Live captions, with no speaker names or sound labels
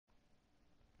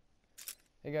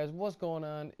Hey guys, what's going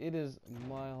on? It is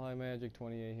Mile High Magic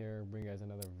 28 here, bring you guys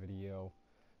another video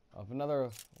of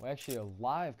actually a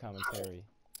live commentary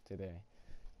today.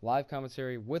 Live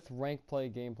commentary with rank play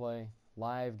gameplay,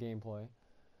 live gameplay.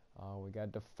 We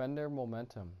got Defender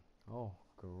Momentum. Oh,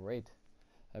 great.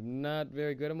 I'm not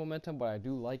very good at Momentum, but I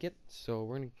do like it, so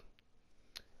we're gonna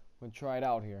try it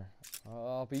out here.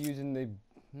 I'll be using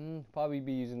probably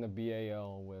be using the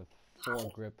BAL with 4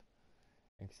 grip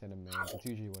instead of main. That's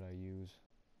usually what I use.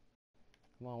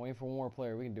 Come on, waiting for one more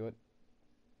player. We can do it.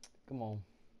 Come on.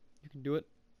 You can do it.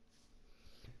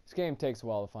 This game takes a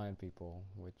while to find people,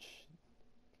 which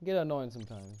can get annoying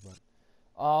sometimes, but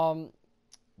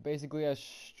basically I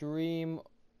stream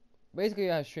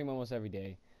almost every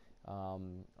day.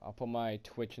 I'll put my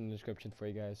Twitch in the description for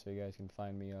you guys so you guys can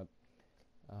find me up.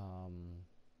 If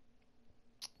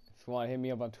you want to hit me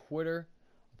up on Twitter,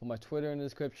 I'll put my Twitter in the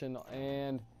description.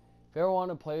 And if you ever want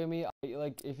to play with me,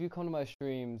 if you come to my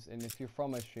streams and if you're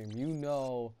from my stream, you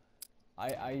know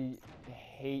I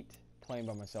hate playing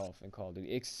by myself in Call of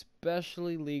Duty,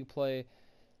 especially League play.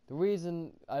 The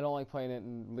reason I don't like playing it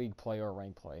in League play or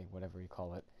rank play, whatever you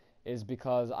call it, is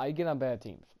because I get on bad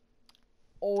teams.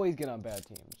 Always get on bad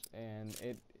teams, and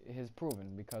it has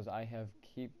proven because I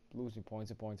keep losing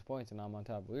points, and I'm on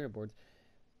top of leaderboards,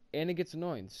 and it gets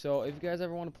annoying. So if you guys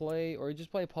ever want to play, or you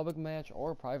just play a public match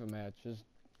or a private match, just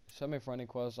send me a friend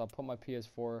request. I'll put my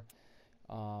PS4,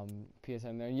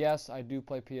 PSN there. Yes, I do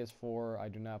play PS4. I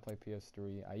do not play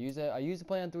PS3. I used to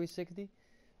play on 360,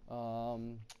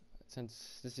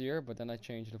 since this year, but then I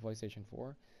changed to PlayStation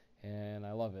 4, and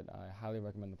I love it. I highly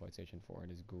recommend the PlayStation 4.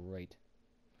 It is great.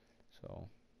 So.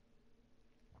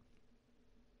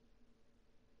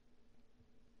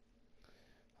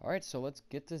 Alright, so let's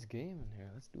get this game in here.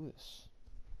 Let's do this.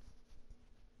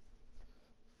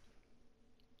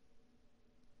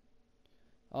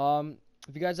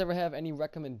 If you guys ever have any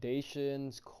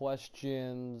recommendations,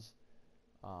 questions,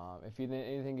 if you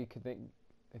anything you could think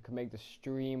that could make the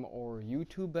stream or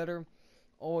YouTube better,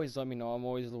 always let me know. I'm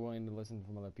always willing to listen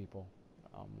from other people.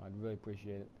 I'd really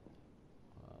appreciate it.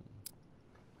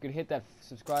 You could hit that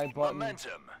subscribe button.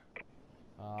 Momentum.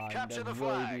 Capture the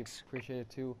really flags. Appreciate it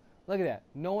too. Look at that.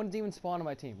 No one's even spawned on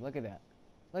my team. Look at that.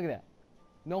 Look at that.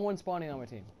 No one's spawning on my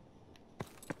team.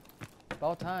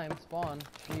 About time. Spawn.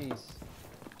 Jeez.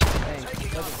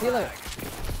 Thanks. Look, see, look.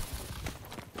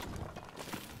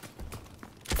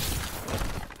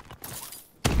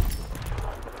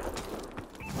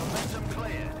 Momentum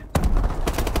cleared.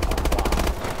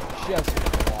 Just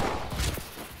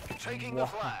wow. Taking the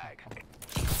flag.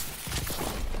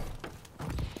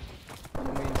 I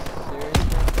mean, seriously?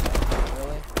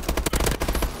 Really?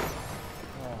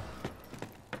 Oh.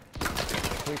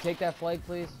 Can we take that flag,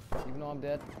 please? Even though I'm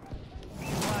dead?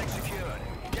 Flag secured.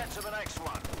 Get to the next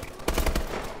one.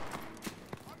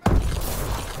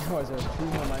 Oh, is there 2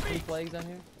 momentum flags on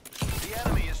here? The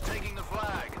enemy is taking the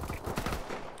flag.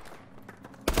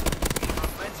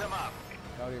 Momentum up.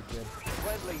 Out here, kid.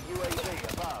 Friendly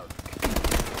UAV above.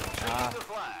 Taking the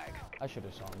flag. I should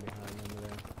have saw him behind him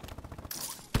there.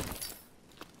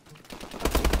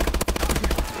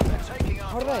 They're taking our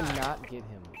How did flag. I not get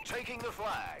him? Taking the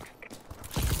flag.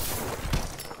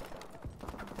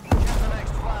 Get the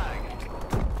next flag.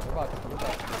 We're about to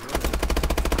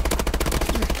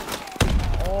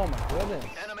Oh my goodness.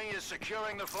 Enemy is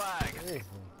securing the flag.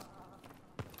 Seriously.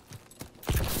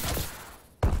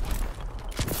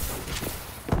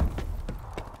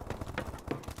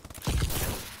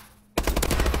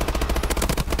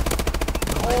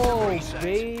 Oh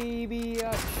baby,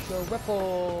 a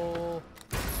triple.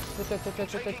 They're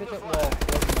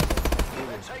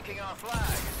taking our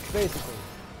flag. Basically,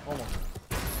 almost.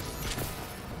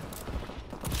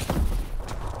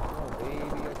 Oh baby, a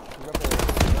triple.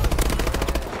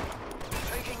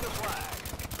 Taking the flag.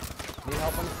 Need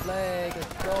help on the flag.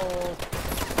 Let's go.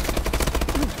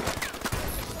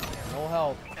 No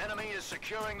help. Enemy is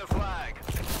securing the flag.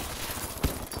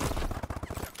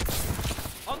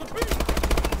 On the beat!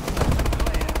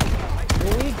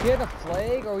 Will we get a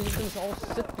flag, or are you going to all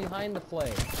sit behind the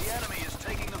flag? The enemy is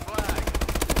taking the flag.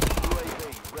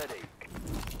 UAV ready.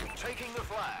 Taking the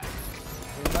flag.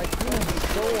 And my team is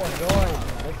so annoying.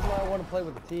 That's why I want to play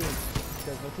with the team,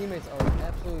 because my teammates are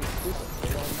absolutely stupid.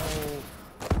 They don't know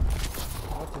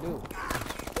what to do.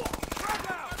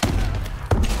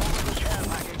 Care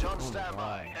package on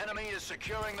standby. Enemy is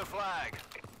securing the flag.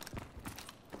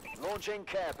 Launching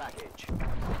care package.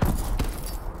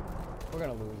 We're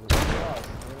gonna lose this.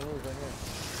 We're gonna lose right here.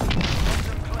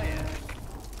 Momentum clear.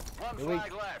 One Did we-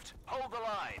 flag left. Hold the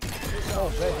line.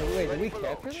 Oh, wait, did we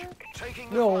capture that? Taking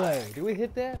the No flag. way. Did we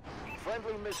hit that?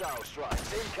 Friendly missile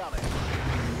strikes incoming.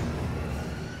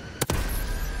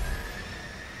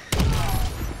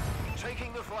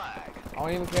 Taking the flag. I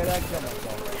don't even care that I kill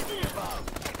myself. UAV above.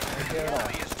 I don't The care at all.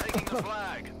 enemy is taking the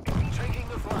flag. Taking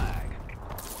the flag.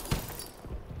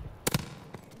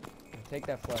 Take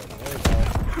that flag. There we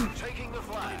go. Taking the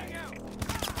flag.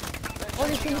 Oh,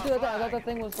 you shouldn't do that. I thought that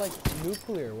thing was like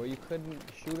nuclear, where you couldn't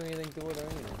shoot anything through it or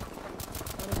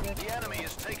anything. The enemy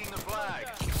is taking the flag.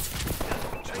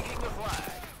 Taking the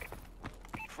flag.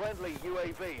 Friendly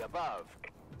UAV above.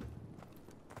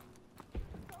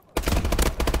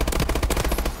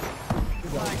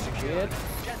 Flag secured.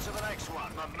 Get to the next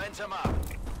one. Momentum up.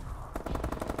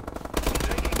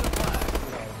 Taking the flag.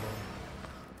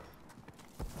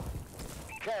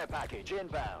 Care package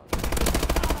inbound.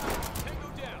 Tango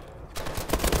down.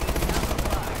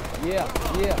 Yeah,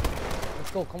 yeah.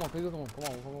 Let's go. Come on, come on, come on, come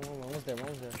on, come on. Almost there,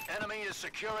 almost there. Enemy is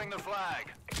securing the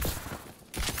flag.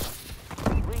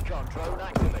 Recon drone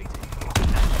activated.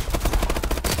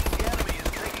 The enemy is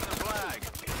taking the flag.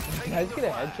 Did I just get a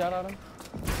headshot on him?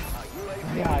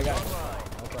 UAV Yeah, I got it. online.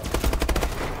 Okay.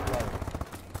 Love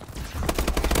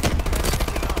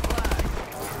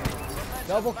it.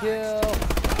 Double kill.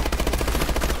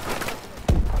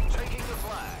 Taking the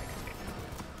flag.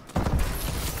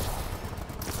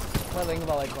 I think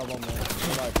about like level more.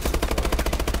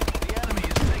 The enemy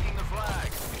is taking the flag.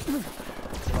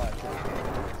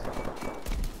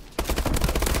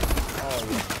 Oh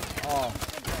yeah. Oh.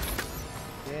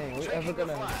 Dang, are we ever Taking the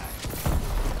gonna flag.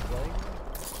 play?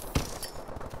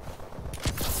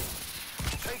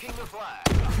 Taking the flag.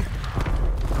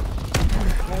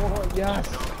 Oh yes.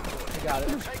 I got it.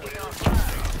 Taking our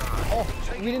flag. Oh,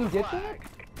 Taking we didn't the get that? flag.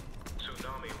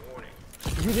 Tsunami warning.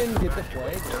 You didn't get the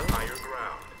flag, To bro? higher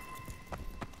ground.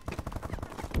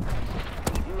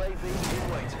 UAV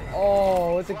in waiting.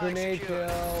 Oh, it's a Flag grenade secured.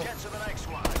 kill. Get to the next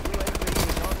one. UAV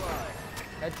is online.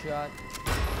 Headshot.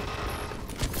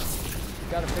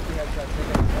 Got a 50 headshot. Take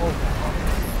it. Oh,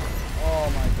 oh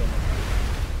my goodness.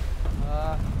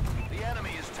 The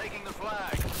enemy is taking the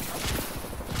flag.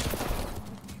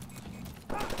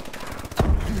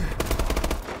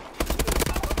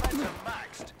 Momentum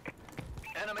maxed.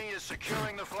 Enemy is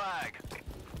securing the flag.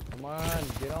 Come on,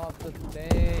 get off the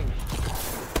thing.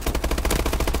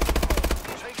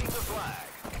 Taking the flag.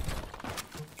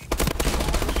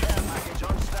 Care package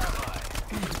on standby.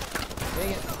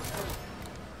 Dang it.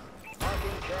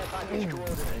 Marking care package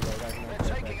coordinates. There you go, guys.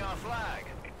 They're taking our flag.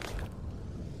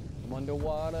 I'm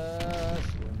underwater.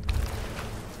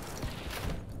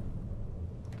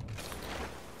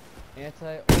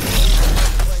 Anti.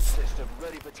 Plate system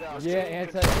ready for task. Yeah,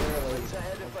 anti-air. Plates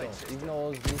ahead of plate system. Even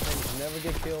though these things never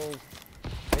get kills,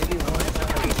 maybe one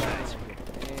time we get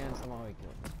and somehow we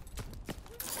kill.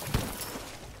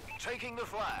 Taking the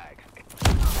flag.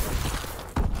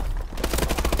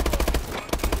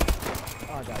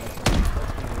 Oh god.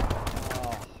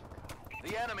 Oh.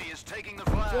 The enemy is taking the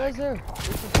flag. Guys,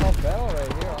 this is tough battle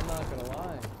right here. I'm not gonna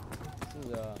lie. This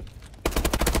is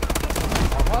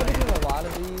I'll probably be doing a lot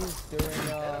of these during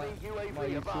my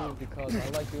YouTube because I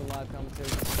like doing live commentary,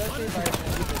 especially if I have to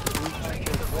do commentary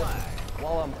with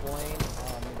while I'm playing.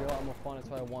 It'll be a lot more fun. That's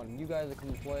why I want you guys to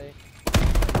come play. It's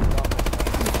a lot more fun.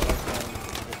 I like playing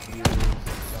with viewers and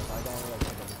stuff. I don't really like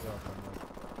picking up myself.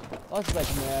 Unless it's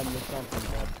like Madden or something,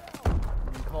 but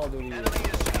Call of Duty. Enemy is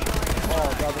securing the Oh,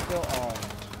 flag. double kill. Oh.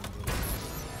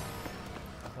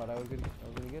 I thought I was gonna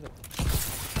get it.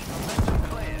 Momentum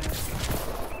clear.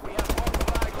 We have one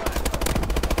flag left.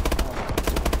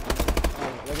 Oh,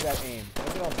 look at that aim.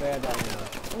 Look at how bad that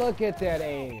is. Look at that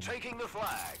aim. Taking the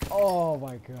flag. Oh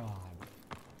my god.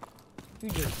 You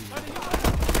just beat me.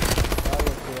 That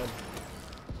was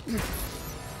good.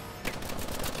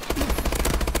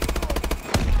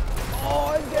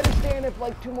 Oh, I was gonna stand it for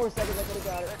like 2 more seconds. I could have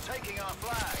got it. They're taking our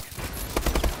flag.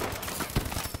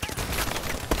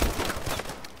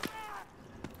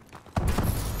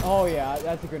 Oh yeah,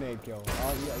 that's a grenade kill.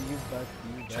 Oh yeah, you bet.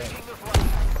 You bet. Taking the flag.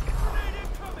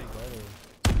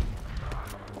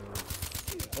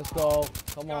 Let's go.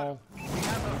 Come on. We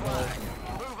have the flag.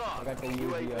 Move on. I got the UAV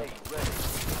UAV up. ready.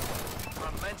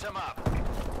 Momentum up.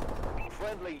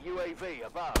 Friendly UAV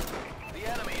above. The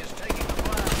enemy is taking the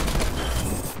flag.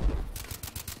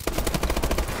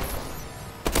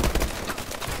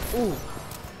 Ooh.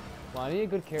 Well, I need a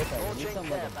good care package. I need Launching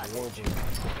something like care a package.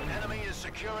 warbler. Enemy is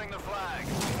securing the flag.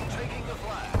 Taking the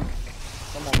flag.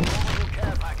 Come on. Orbital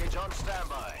care package on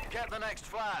standby. Get the next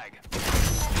flag.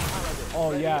 Paladin,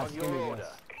 Oh ready yes, on give your me order.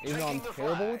 yes. Even though I'm Taking the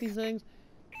terrible flag. with these things,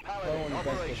 Paladin I want to best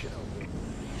operational. get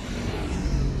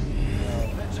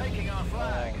They're taking our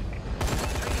flag.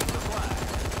 Taking the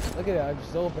flag. Look at that, I'm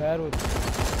so bad with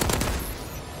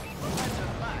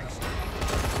Momentum maxed.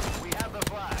 We have the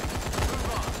flag.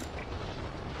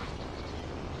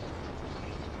 Move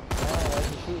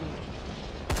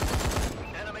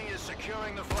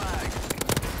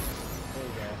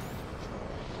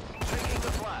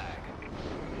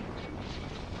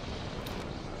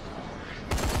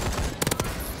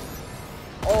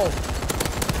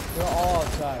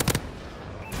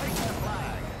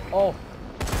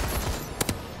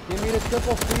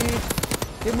triple feed.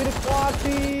 Give me the quad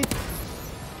feed.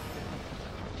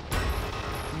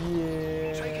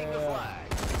 Taking the Yeah. flag.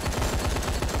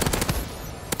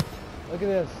 Look at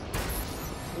this.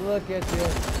 Look at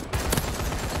this.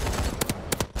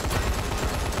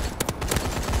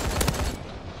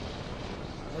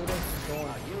 Look at this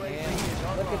going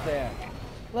ham. Look at that.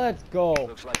 Let's go.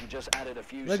 Looks like you just added a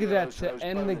few Look at that zeros to those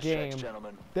end the bonus checks, game.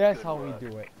 gentlemen. That's Good how work. we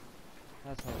do it.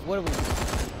 That's how. What do we do?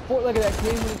 Look at that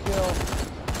game-winning kill.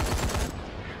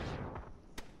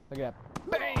 Look at that.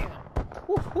 Bam!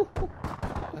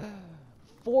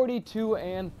 42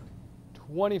 and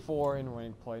 24 in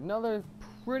rank play. Another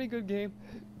pretty good game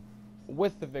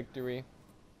with the victory.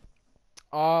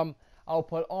 I'll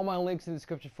put all my links in the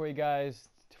description for you guys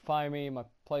to find me, my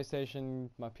PlayStation,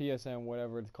 my PSN,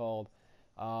 whatever it's called.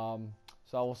 So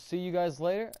I will see you guys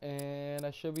later, and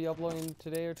I should be uploading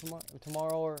today or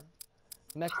tomorrow or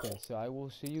next day. So I will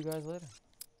see you guys later.